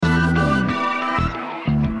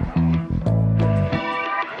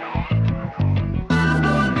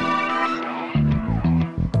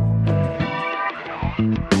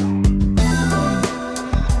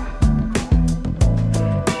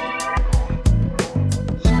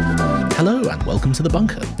Hello and welcome to The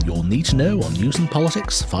Bunker, your need-to-know on news and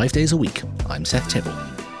politics 5 days a week. I'm Seth Tibble.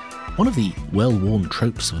 One of the well-worn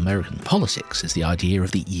tropes of American politics is the idea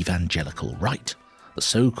of the evangelical right, the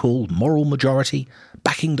so-called moral majority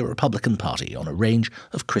backing the Republican Party on a range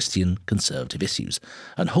of Christian conservative issues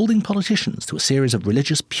and holding politicians to a series of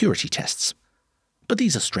religious purity tests. But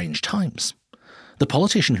these are strange times. The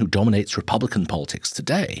politician who dominates Republican politics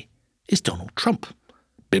today is Donald Trump.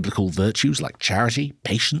 Biblical virtues like charity,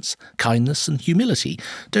 patience, kindness, and humility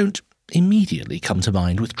don't immediately come to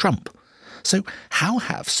mind with Trump. So how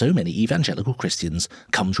have so many evangelical Christians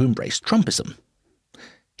come to embrace Trumpism?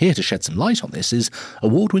 Here to shed some light on this is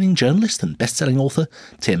award-winning journalist and best-selling author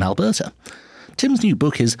Tim Alberta. Tim's new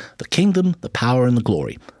book is The Kingdom, the Power and the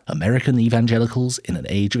Glory, American Evangelicals in an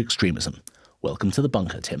Age of Extremism. Welcome to The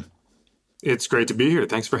Bunker, Tim. It's great to be here.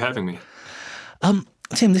 Thanks for having me.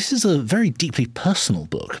 Tim, this is a very deeply personal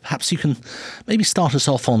book. Perhaps you can maybe start us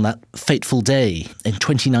off on that fateful day in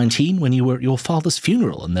 2019 when you were at your father's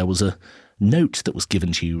funeral and there was a note that was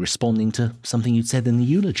given to you responding to something you'd said in the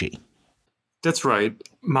eulogy. That's right.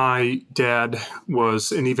 My dad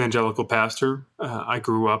was an evangelical pastor. I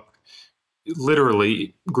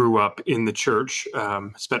literally grew up in the church,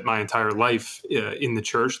 spent my entire life in the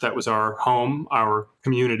church. That was our home, our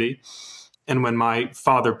community. And when my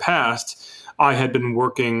father passed, I had been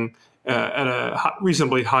working at a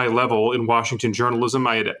reasonably high level in Washington journalism.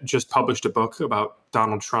 I had just published a book about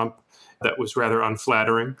Donald Trump that was rather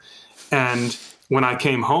unflattering. And when I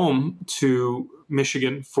came home to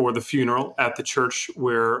Michigan for the funeral at the church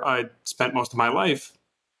where I'd spent most of my life,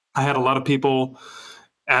 I had a lot of people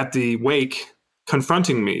at the wake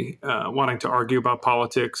confronting me, wanting to argue about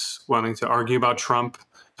politics, wanting to argue about Trump,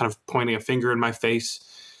 kind of pointing a finger in my face.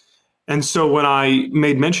 And so when I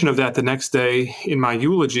made mention of that the next day in my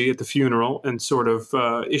eulogy at the funeral and sort of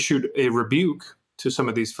issued a rebuke to some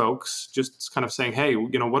of these folks, just kind of saying, hey,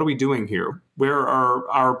 what are we doing here? Where are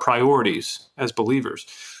our priorities as believers?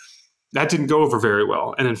 That didn't go over very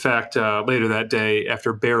well. And in fact, later that day,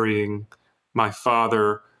 after burying my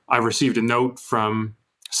father, I received a note from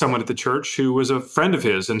someone at the church who was a friend of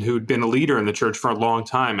his and who'd been a leader in the church for a long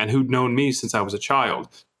time and who'd known me since I was a child,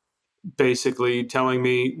 basically telling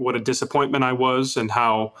me what a disappointment I was and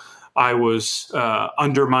how I was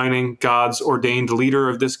undermining God's ordained leader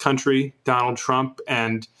of this country, Donald Trump,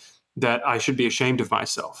 and that I should be ashamed of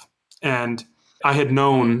myself. And I had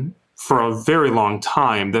known for a very long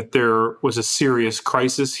time that there was a serious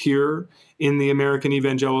crisis here in the American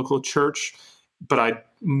evangelical church, but I'd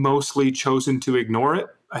mostly chosen to ignore it.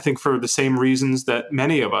 I think for the same reasons that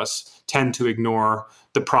many of us tend to ignore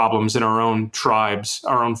the problems in our own tribes,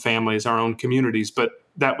 our own families, our own communities. But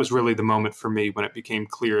that was really the moment for me when it became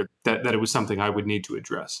clear that it was something I would need to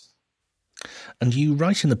address. And you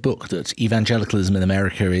write in the book that evangelicalism in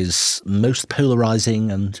America is most polarizing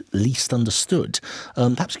and least understood.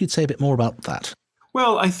 Perhaps you could say a bit more about that.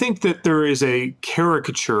 Well, I think that there is a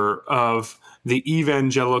caricature of the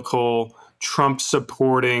evangelical,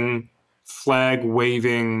 Trump-supporting,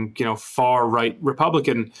 flag-waving, far-right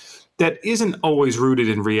Republican that isn't always rooted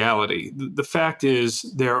in reality. The fact is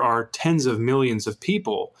there are tens of millions of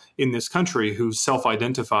people in this country who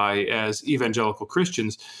self-identify as evangelical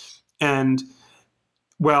Christians. And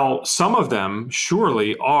well, some of them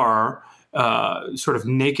surely are sort of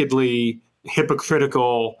nakedly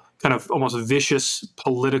hypocritical, kind of almost vicious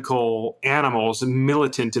political animals,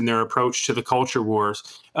 militant in their approach to the culture wars.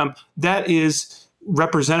 That is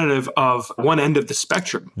representative of one end of the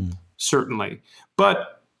spectrum, certainly.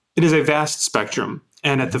 But it is a vast spectrum.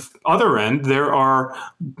 And at the other end, there are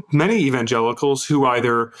many evangelicals who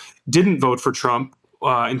either didn't vote for Trump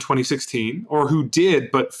in 2016 or who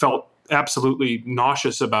did but felt absolutely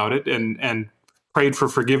nauseous about it and prayed for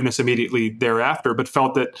forgiveness immediately thereafter, but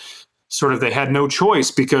felt that sort of they had no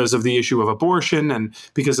choice because of the issue of abortion and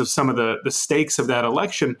because of some of the stakes of that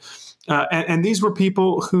election. And these were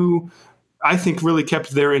people who I think really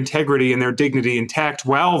kept their integrity and their dignity intact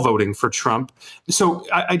while voting for Trump. So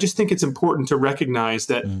I just think it's important to recognize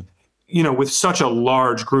that, with such a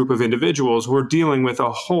large group of individuals, we're dealing with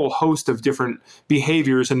a whole host of different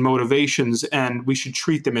behaviors and motivations, and we should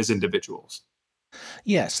treat them as individuals.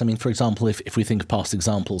 Yes. I mean, for example, if we think of past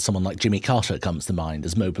examples, someone like Jimmy Carter comes to mind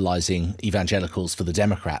as mobilizing evangelicals for the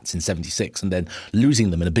Democrats in 76 and then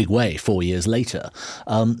losing them in a big way 4 years later.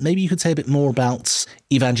 Maybe you could say a bit more about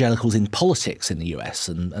evangelicals in politics in the US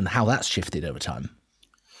and how that's shifted over time.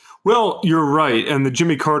 Well, you're right. And the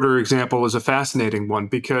Jimmy Carter example is a fascinating one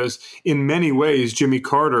because, in many ways, Jimmy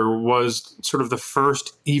Carter was sort of the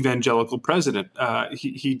first evangelical president.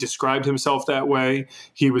 He described himself that way.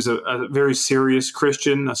 He was a very serious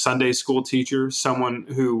Christian, a Sunday school teacher, someone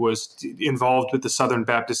who was involved with the Southern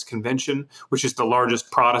Baptist Convention, which is the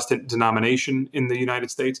largest Protestant denomination in the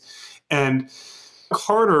United States. And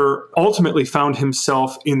Carter ultimately found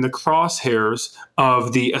himself in the crosshairs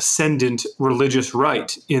of the ascendant religious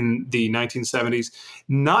right in the 1970s,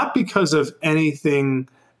 not because of anything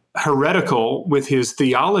heretical with his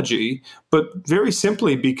theology, but very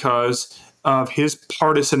simply because of his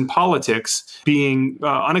partisan politics being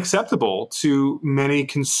unacceptable to many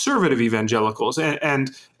conservative evangelicals.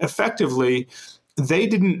 And effectively, they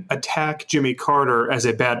didn't attack Jimmy Carter as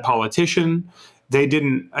a bad politician. They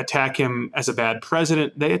didn't attack him as a bad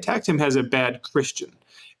president. They attacked him as a bad Christian.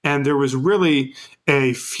 And there was really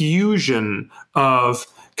a fusion of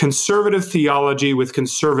conservative theology with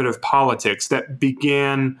conservative politics that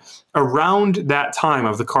began around that time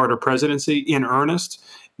of the Carter presidency in earnest,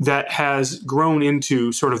 that has grown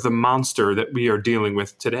into sort of the monster that we are dealing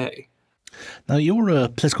with today. Now, you're a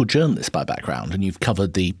political journalist by background, and you've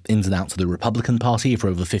covered the ins and outs of the Republican Party for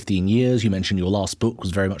over 15 years. You mentioned your last book was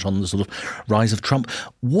very much on the sort of rise of Trump.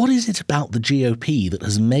 What is it about the GOP that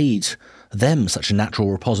has made them such a natural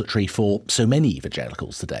repository for so many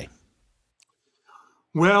evangelicals today?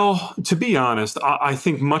 Well, to be honest, I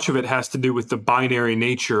think much of it has to do with the binary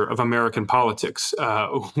nature of American politics.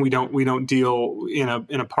 We don't deal in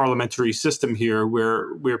a parliamentary system here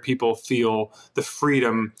where people feel the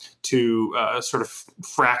freedom to sort of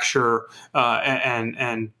fracture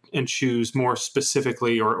and choose more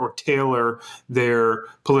specifically or tailor their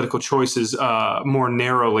political choices more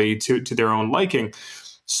narrowly to their own liking.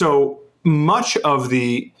 So much of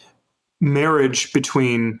the marriage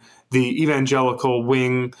between the evangelical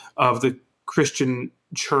wing of the Christian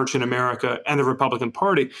church in America and the Republican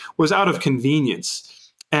Party was out of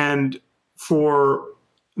convenience. And for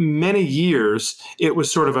many years, it was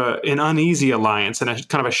sort of an uneasy alliance and a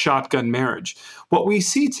kind of a shotgun marriage. What we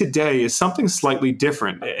see today is something slightly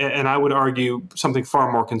different, and I would argue something far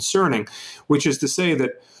more concerning, which is to say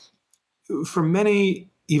that for many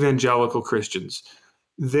evangelical Christians,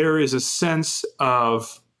 there is a sense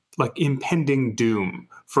of like impending doom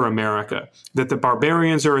for America, that the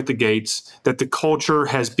barbarians are at the gates, that the culture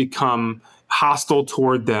has become hostile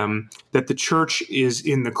toward them, that the church is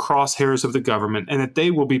in the crosshairs of the government, and that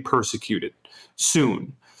they will be persecuted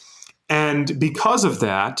soon. And because of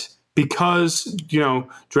that, because,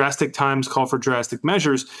 drastic times call for drastic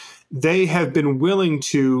measures, they have been willing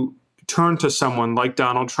to turn to someone like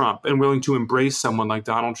Donald Trump and willing to embrace someone like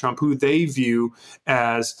Donald Trump, who they view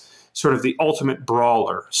as sort of the ultimate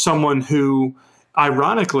brawler, someone who,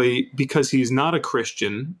 ironically, because he's not a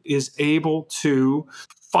Christian, is able to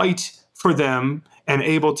fight for them and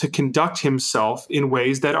able to conduct himself in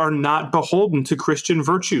ways that are not beholden to Christian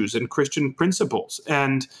virtues and Christian principles.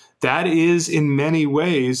 And that is, in many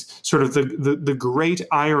ways, sort of the great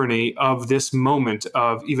irony of this moment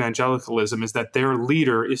of evangelicalism, is that their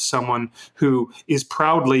leader is someone who is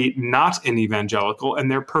proudly not an evangelical, and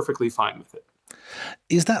they're perfectly fine with it.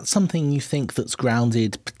 Is that something you think that's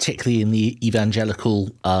grounded particularly in the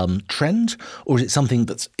evangelical trend, or is it something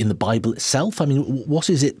that's in the Bible itself? I mean, what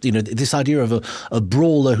is it, this idea of a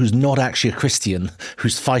brawler who's not actually a Christian,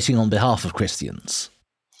 who's fighting on behalf of Christians?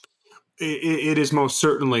 It is most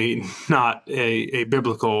certainly not a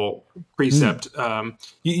biblical precept. Now,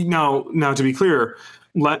 to be clear,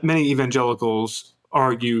 many evangelicals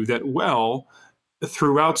argue that,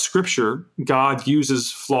 throughout Scripture, God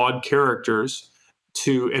uses flawed characters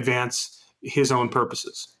to advance his own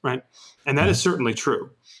purposes, right? And that is certainly true.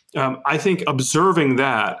 I think observing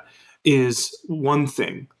that is one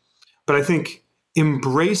thing, but I think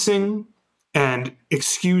embracing and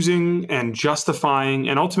excusing and justifying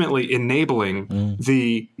and ultimately enabling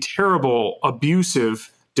the terrible,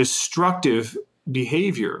 abusive, destructive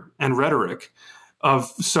behavior and rhetoric of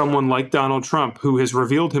someone like Donald Trump, who has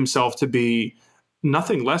revealed himself to be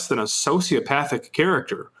nothing less than a sociopathic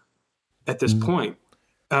character at this point.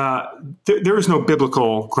 There is no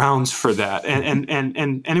biblical grounds for that.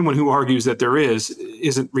 And anyone who argues that there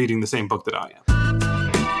isn't reading the same book that I am.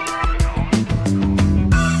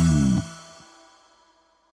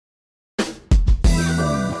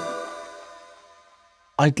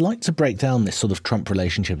 I'd like to break down this sort of Trump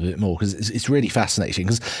relationship a bit more, because it's really fascinating,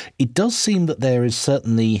 because it does seem that there is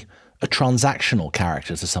certainly a transactional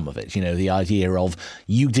character to some of it. You know, the idea of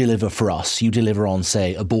you deliver for us, you deliver on,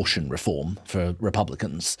 say, abortion reform for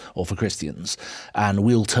Republicans or for Christians, and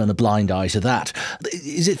we'll turn a blind eye to that.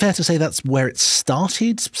 Is it fair to say that's where it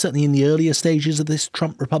started, certainly in the earlier stages of this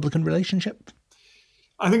Trump-Republican relationship?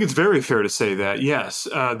 I think it's very fair to say that, yes.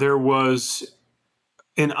 There was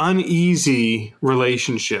an uneasy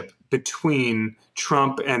relationship between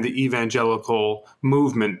Trump and the evangelical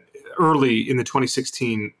movement early in the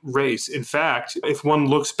 2016 race. In fact, if one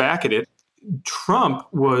looks back at it, Trump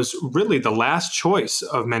was really the last choice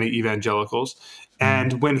of many evangelicals.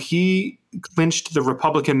 And when he clinched the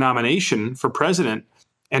Republican nomination for president,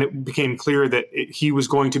 and it became clear that he was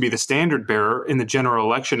going to be the standard bearer in the general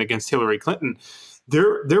election against Hillary Clinton,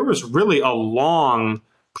 there was really a long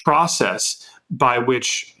process by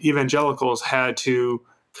which evangelicals had to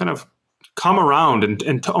kind of come around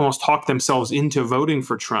and to almost talk themselves into voting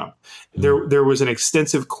for Trump. There was an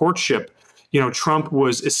extensive courtship. You know, Trump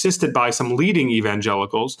was assisted by some leading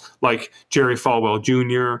evangelicals like Jerry Falwell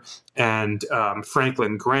Jr. and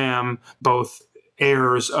Franklin Graham, both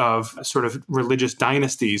heirs of sort of religious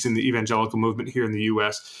dynasties in the evangelical movement here in the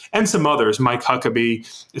U.S., and some others, Mike Huckabee,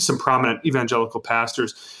 some prominent evangelical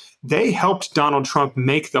pastors. They helped Donald Trump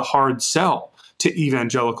make the hard sell to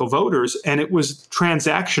evangelical voters, and it was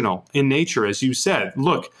transactional in nature, as you said.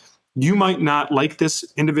 Look, you might not like this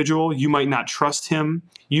individual, you might not trust him,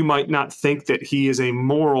 you might not think that he is a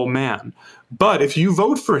moral man, but if you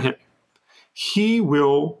vote for him, he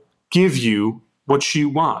will give you what you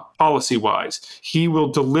want policy-wise. He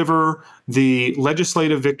will deliver the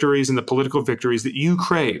legislative victories and the political victories that you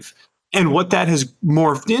crave. And what that has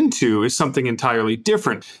morphed into is something entirely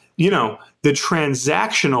different. You know, the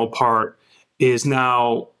transactional part is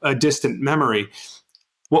now a distant memory.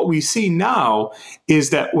 What we see now is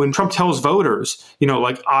that when Trump tells voters, you know,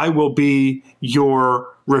 like, I will be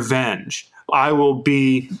your revenge, I will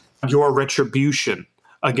be your retribution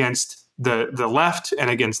against the left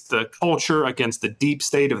and against the culture, against the deep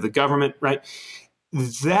state of the government, right?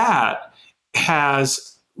 That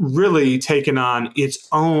has really taken on its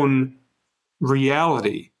own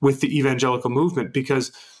reality with the evangelical movement,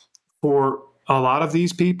 because for a lot of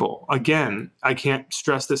these people, again, I can't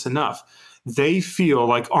stress this enough, they feel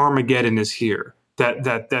like Armageddon is here,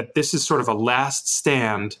 that this is sort of a last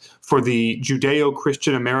stand for the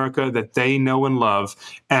Judeo-Christian America that they know and love,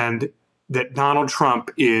 and that Donald Trump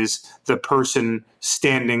is the person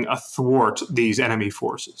standing athwart these enemy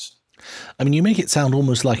forces. I mean, you make it sound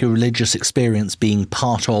almost like a religious experience being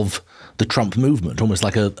part of the Trump movement, almost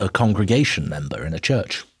like a congregation member in a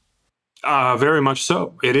church. Very much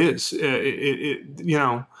so. It is. You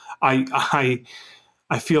know, I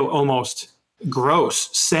feel almost gross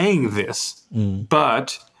saying this,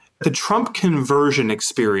 but the Trump conversion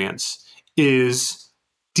experience is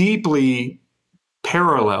deeply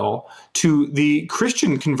parallel to the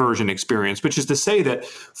Christian conversion experience, which is to say that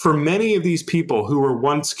for many of these people who were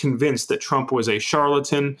once convinced that Trump was a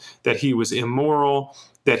charlatan, that he was immoral,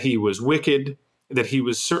 that he was wicked, that he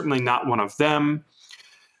was certainly not one of them,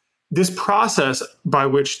 this process by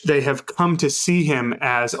which they have come to see him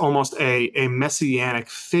as almost a messianic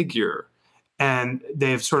figure, and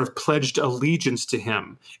they have sort of pledged allegiance to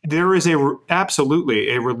him. There is absolutely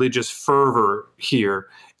a religious fervor here,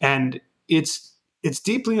 and it's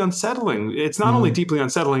deeply unsettling. It's not only deeply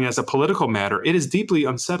unsettling as a political matter, it is deeply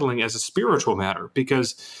unsettling as a spiritual matter,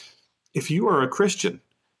 because if you are a Christian,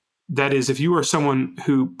 that is, if you are someone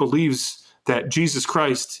who believes that Jesus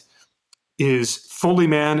Christ is fully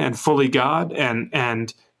man and fully God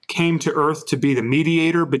and came to earth to be the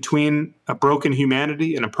mediator between a broken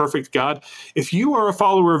humanity and a perfect God, if you are a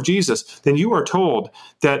follower of Jesus, then you are told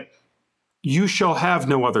that you shall have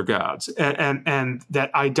no other gods, and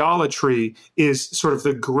that idolatry is sort of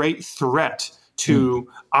the great threat to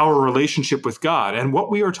our relationship with God. And what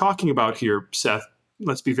we are talking about here, Seth,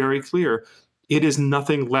 let's be very clear, it is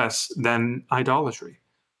nothing less than idolatry.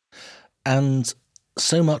 And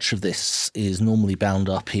so much of this is normally bound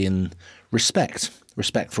up in respect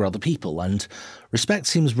for other people, and respect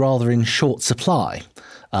seems rather in short supply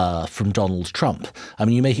from Donald Trump. I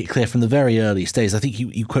mean, you make it clear from the very earliest days. I think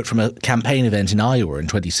you quote from a campaign event in Iowa in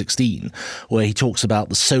 2016, where he talks about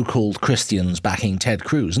the so-called Christians backing Ted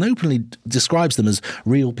Cruz and openly describes them as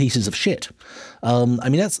real pieces of shit. I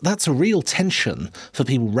mean, that's a real tension for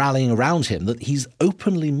people rallying around him, that he's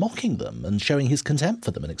openly mocking them and showing his contempt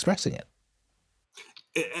for them and expressing it.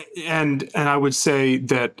 And I would say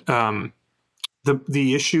that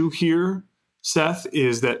the issue here, Seth,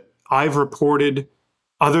 is that I've reported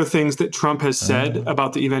other things that Trump has said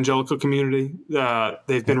about the evangelical community.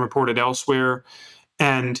 They've been reported elsewhere.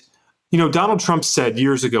 And Donald Trump said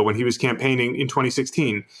years ago when he was campaigning in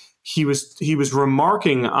 2016, he was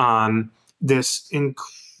remarking on this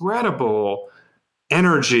incredible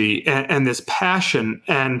energy and this passion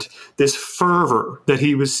and this fervor that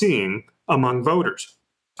he was seeing among voters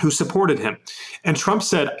who supported him. And Trump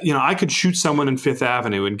said, I could shoot someone in Fifth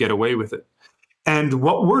Avenue and get away with it. And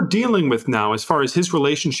what we're dealing with now, as far as his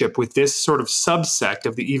relationship with this sort of subsect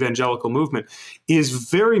of the evangelical movement, is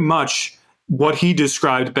very much what he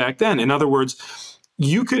described back then. In other words,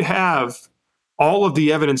 you could have all of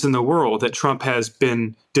the evidence in the world that Trump has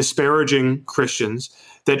been disparaging Christians,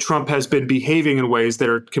 that Trump has been behaving in ways that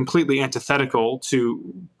are completely antithetical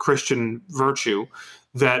to Christian virtue,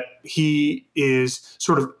 that he is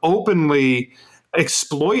sort of openly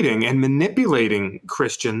exploiting and manipulating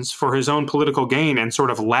Christians for his own political gain and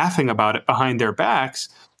sort of laughing about it behind their backs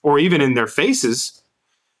or even in their faces.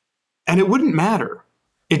 And it wouldn't matter.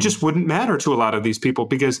 It just wouldn't matter to a lot of these people,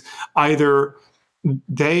 because either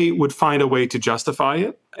they would find a way to justify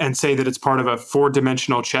it and say that it's part of a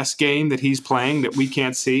 4-dimensional chess game that he's playing that we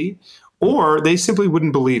can't see, or they simply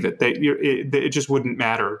wouldn't believe it. It just wouldn't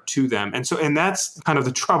matter to them. And that's kind of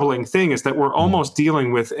the troubling thing, is that we're almost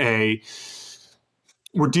dealing with a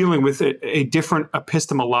different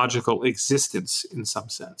epistemological existence in some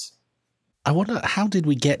sense. I wonder, how did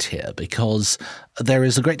we get here? Because there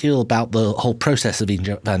is a great deal about the whole process of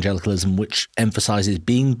evangelicalism which emphasizes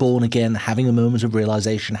being born again, having a moment of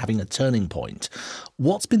realization, having a turning point.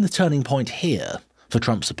 What's been the turning point here for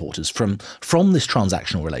Trump supporters from this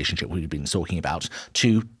transactional relationship we've been talking about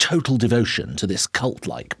to total devotion to this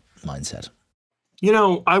cult-like mindset?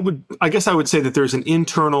 I guess I would say that there's an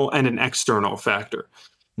internal and an external factor.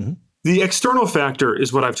 Mm-hmm. The external factor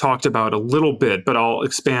is what I've talked about a little bit, but I'll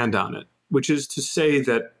expand on it, which is to say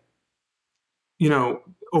that,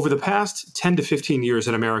 over the past 10 to 15 years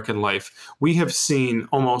in American life, we have seen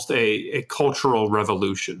almost a cultural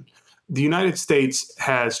revolution. The United States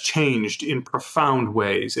has changed in profound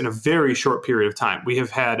ways in a very short period of time. We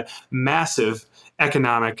have had massive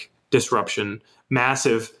economic disruption,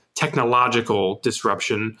 massive technological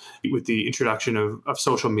disruption with the introduction of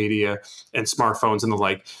social media and smartphones and the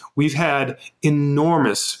like. We've had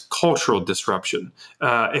enormous cultural disruption.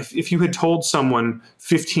 If you had told someone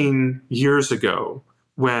 15 years ago,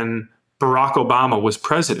 when Barack Obama was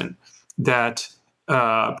president, that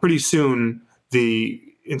pretty soon the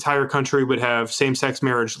entire country would have same-sex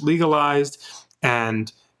marriage legalized,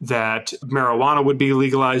 and that marijuana would be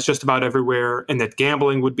legalized just about everywhere, and that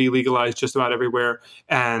gambling would be legalized just about everywhere,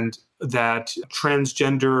 and that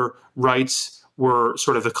transgender rights were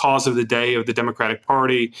sort of the cause of the day of the Democratic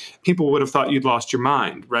Party, people would have thought you'd lost your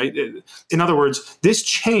mind, right? In other words, this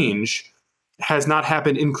change has not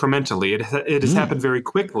happened incrementally. It has happened very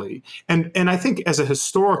quickly. And I think as a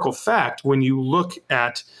historical fact, when you look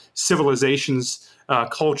at civilizations,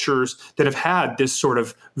 cultures that have had this sort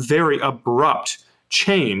of very abrupt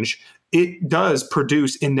change, it does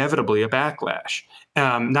produce inevitably a backlash.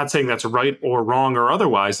 Not saying that's right or wrong or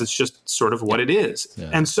otherwise. It's just sort of what it is.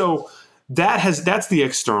 Yeah. And so that's the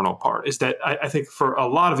external part, is that I think for a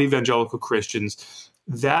lot of evangelical Christians,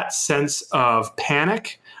 that sense of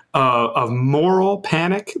panic, of moral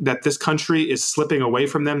panic, that this country is slipping away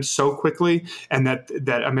from them so quickly, and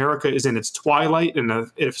that America is in its twilight,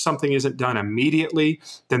 and if something isn't done immediately,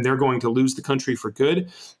 then they're going to lose the country for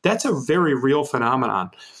good. That's a very real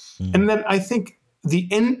phenomenon. And then I think the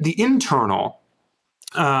internal,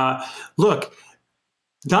 look,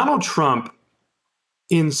 Donald Trump,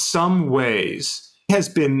 in some ways, has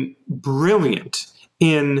been brilliant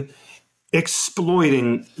in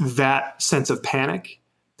exploiting that sense of panic,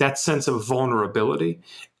 that sense of vulnerability.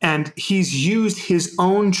 And he's used his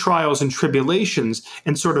own trials and tribulations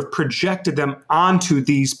and sort of projected them onto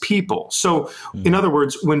these people. So, in other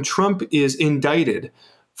words, when Trump is indicted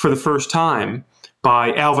for the first time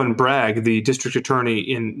by Alvin Bragg, the district attorney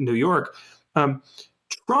in New York,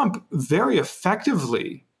 Trump very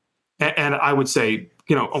effectively, and I would say,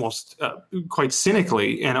 almost quite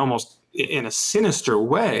cynically and almost in a sinister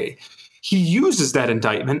way, he uses that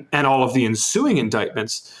indictment and all of the ensuing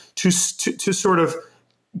indictments to sort of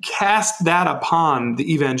cast that upon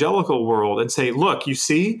the evangelical world and say, look, you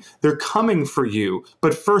see, they're coming for you,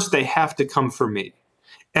 but first they have to come for me.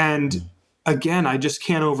 And again, I just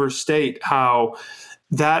can't overstate how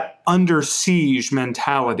that under siege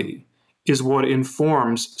mentality is what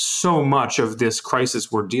informs so much of this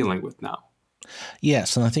crisis we're dealing with now.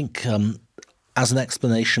 Yes, and I think as an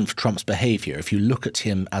explanation for Trump's behavior, if you look at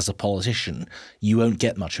him as a politician, you won't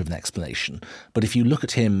get much of an explanation. But if you look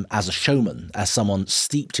at him as a showman, as someone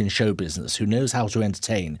steeped in show business, who knows how to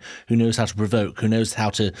entertain, who knows how to provoke, who knows how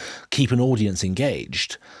to keep an audience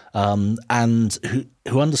engaged, and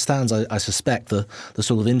who understands, I suspect, the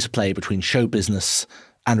sort of interplay between show business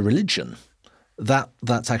and religion,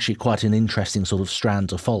 that's actually quite an interesting sort of strand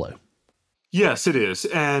to follow. Yes, it is.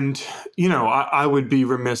 And, I would be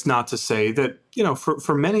remiss not to say that,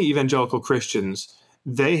 for many evangelical Christians,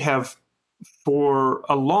 they have for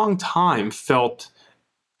a long time felt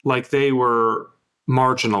like they were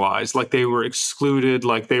marginalized, like they were excluded,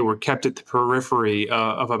 like they were kept at the periphery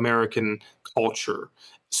of American culture.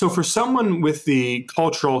 So for someone with the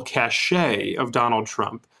cultural cachet of Donald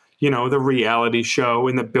Trump, the reality show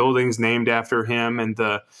and the buildings named after him and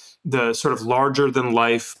the sort of larger than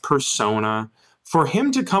life persona, for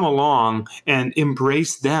him to come along and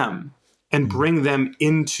embrace them and bring them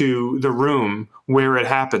into the room where it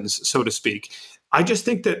happens, so to speak. I just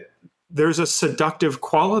think that there's a seductive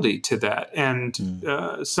quality to that. And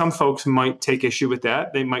some folks might take issue with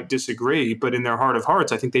that. They might disagree, but in their heart of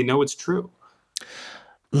hearts, I think they know it's true.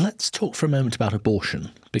 Let's talk for a moment about abortion,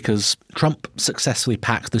 because Trump successfully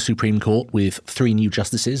packed the Supreme Court with 3 new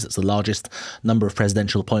justices. That's the largest number of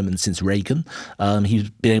presidential appointments since Reagan. He's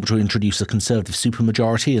been able to introduce a conservative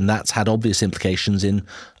supermajority, and that's had obvious implications in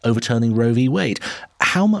overturning Roe v. Wade.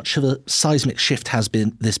 How much of a seismic shift has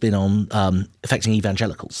this been on affecting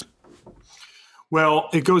evangelicals? Well,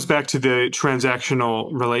 it goes back to the transactional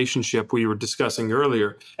relationship we were discussing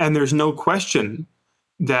earlier. And there's no question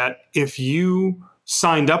that if you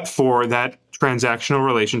signed up for that transactional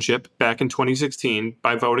relationship back in 2016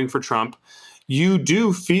 by voting for Trump, you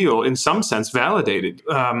do feel in some sense validated.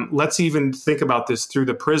 Let's even think about this through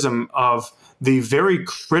the prism of the very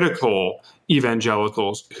critical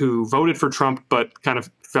evangelicals who voted for Trump but kind of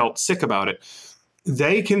felt sick about it.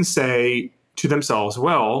 They can say to themselves,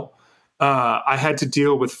 well, I had to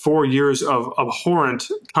deal with 4 years of abhorrent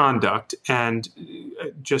conduct and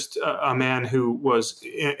just a man who was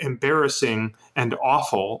embarrassing and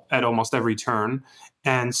awful at almost every turn,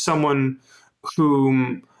 and someone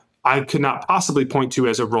whom I could not possibly point to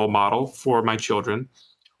as a role model for my children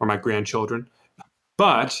or my grandchildren.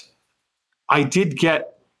 But I did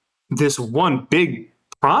get this one big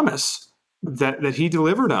promise that he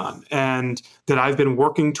delivered on and that I've been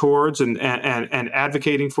working towards and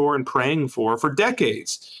advocating for and praying for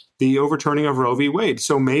decades, the overturning of Roe v. Wade.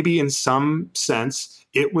 So maybe in some sense,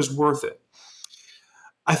 it was worth it.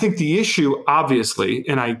 I think the issue, obviously,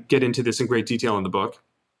 and I get into this in great detail in the book,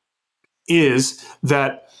 is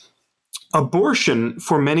that abortion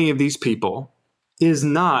for many of these people is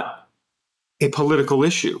not a political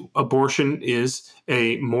issue. Abortion is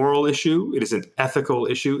a moral issue. It is an ethical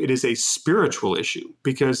issue. It is a spiritual issue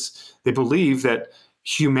because they believe that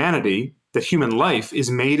humanity, that human life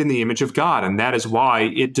is made in the image of God, and that is why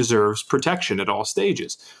it deserves protection at all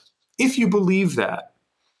stages. If you believe that,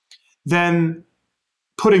 then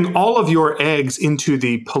putting all of your eggs into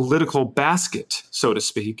the political basket, so to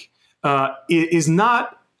speak, is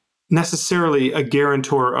not necessarily a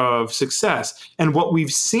guarantor of success. And what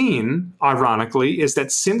we've seen, ironically, is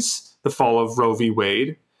that since the fall of Roe v.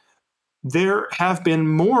 Wade, there have been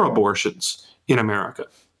more abortions in America.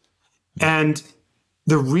 And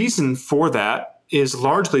the reason for that is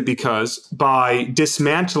largely because by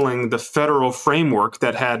dismantling the federal framework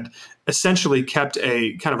that had essentially kept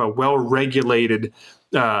a kind of a well-regulated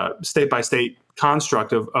state-by-state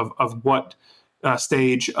construct of what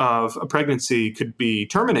stage of a pregnancy could be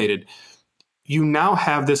terminated, you now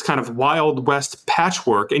have this kind of Wild West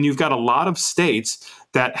patchwork, and you've got a lot of states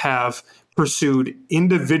that have pursued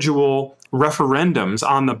individual referendums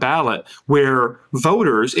on the ballot where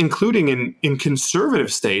voters, including in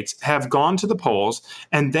conservative states, have gone to the polls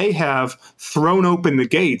and they have thrown open the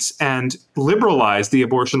gates and liberalized the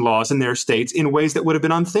abortion laws in their states in ways that would have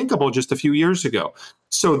been unthinkable just a few years ago.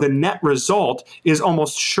 So the net result is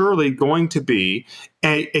almost surely going to be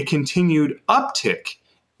a continued uptick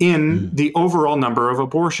in the overall number of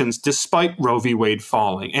abortions, despite Roe v. Wade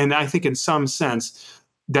falling. And I think in some sense,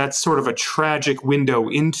 that's sort of a tragic window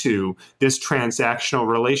into this transactional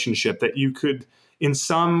relationship that you could, in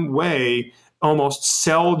some way, almost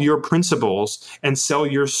sell your principles and sell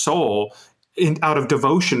your soul out of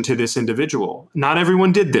devotion to this individual. Not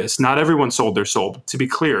everyone did this. Not everyone sold their soul, to be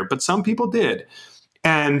clear, but some people did.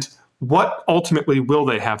 And what ultimately will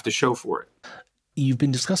they have to show for it? You've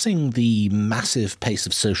been discussing the massive pace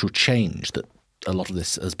of social change that a lot of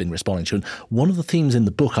this has been responding to. And one of the themes in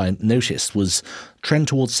the book I noticed was trend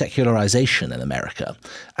towards secularization in America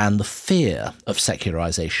and the fear of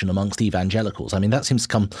secularization amongst evangelicals. I mean, that seems to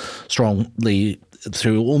come strongly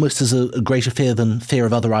through almost as a greater fear than fear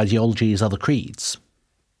of other ideologies, other creeds.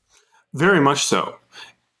 Very much so.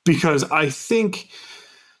 Because I think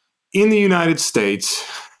in the United States,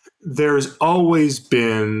 there's always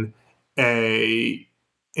been an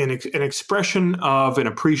expression of an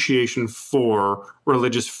appreciation for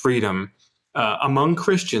religious freedom among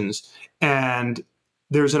Christians, and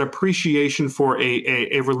there's an appreciation for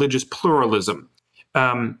a religious pluralism,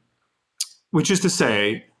 which is to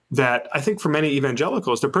say that I think for many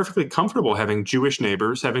evangelicals, they're perfectly comfortable having Jewish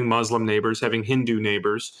neighbors, having Muslim neighbors, having Hindu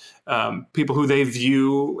neighbors, people who they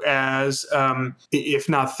view as, if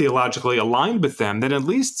not theologically aligned with them, then at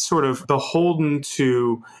least sort of beholden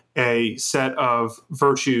to a set of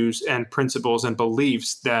virtues and principles and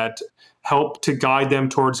beliefs that help to guide them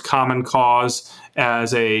towards common cause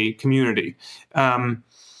as a community.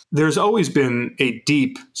 There's always been a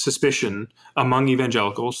deep suspicion among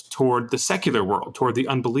evangelicals toward the secular world, toward the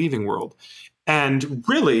unbelieving world. And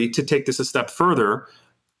really, to take this a step further,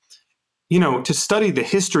 to study the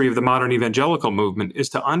history of the modern evangelical movement is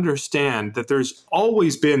to understand that there's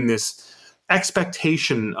always been this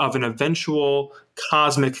expectation of an eventual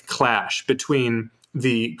cosmic clash between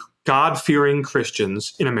the God-fearing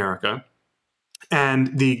Christians in America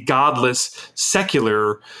and the godless,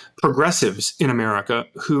 secular progressives in America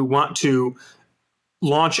who want to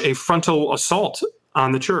launch a frontal assault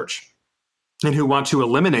on the church and who want to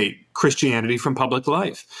eliminate Christianity from public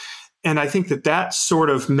life. And I think that sort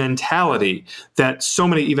of mentality that so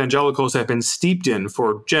many evangelicals have been steeped in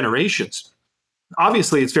for generations,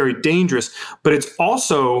 obviously it's very dangerous, but it's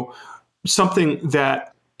also something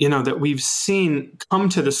that, that we've seen come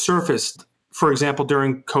to the surface, for example,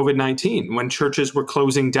 during COVID-19, when churches were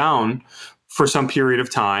closing down for some period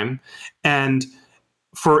of time. And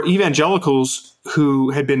for evangelicals who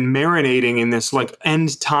had been marinating in this like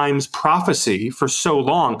end times prophecy for so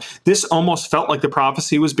long, this almost felt like the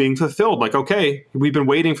prophecy was being fulfilled. Like, okay, we've been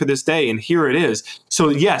waiting for this day and here it is. So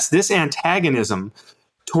yes, this antagonism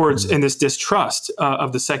towards and this distrust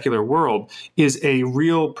of the secular world is a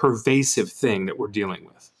real pervasive thing that we're dealing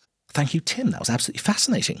with. Thank you, Tim. That was absolutely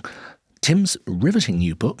fascinating. Tim's riveting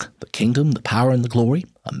new book, The Kingdom, the Power and the Glory,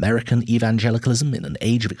 American Evangelicalism in an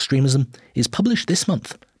Age of Extremism, is published this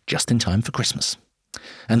month, just in time for Christmas.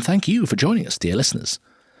 And thank you for joining us, dear listeners.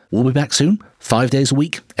 We'll be back soon, 5 days a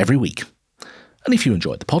week, every week. And if you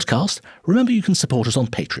enjoyed the podcast, remember you can support us on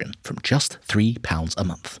Patreon from just £3 a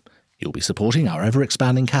month. You'll be supporting our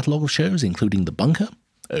ever-expanding catalogue of shows, including The Bunker,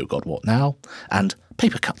 Oh God, What Now, and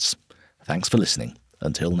Paper Cuts. Thanks for listening.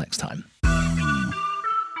 Until next time.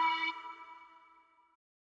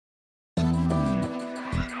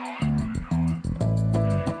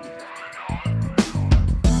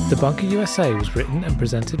 The Bunker USA was written and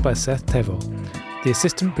presented by Seth Tevel. The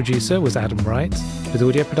assistant producer was Adam Wright, with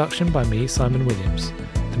audio production by me, Simon Williams.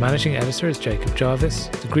 The managing editor is Jacob Jarvis,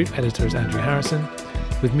 the group editor is Andrew Harrison,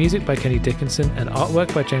 with music by Kenny Dickinson and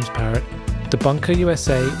artwork by James Parrott. The Bunker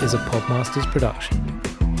USA is a Podmasters production.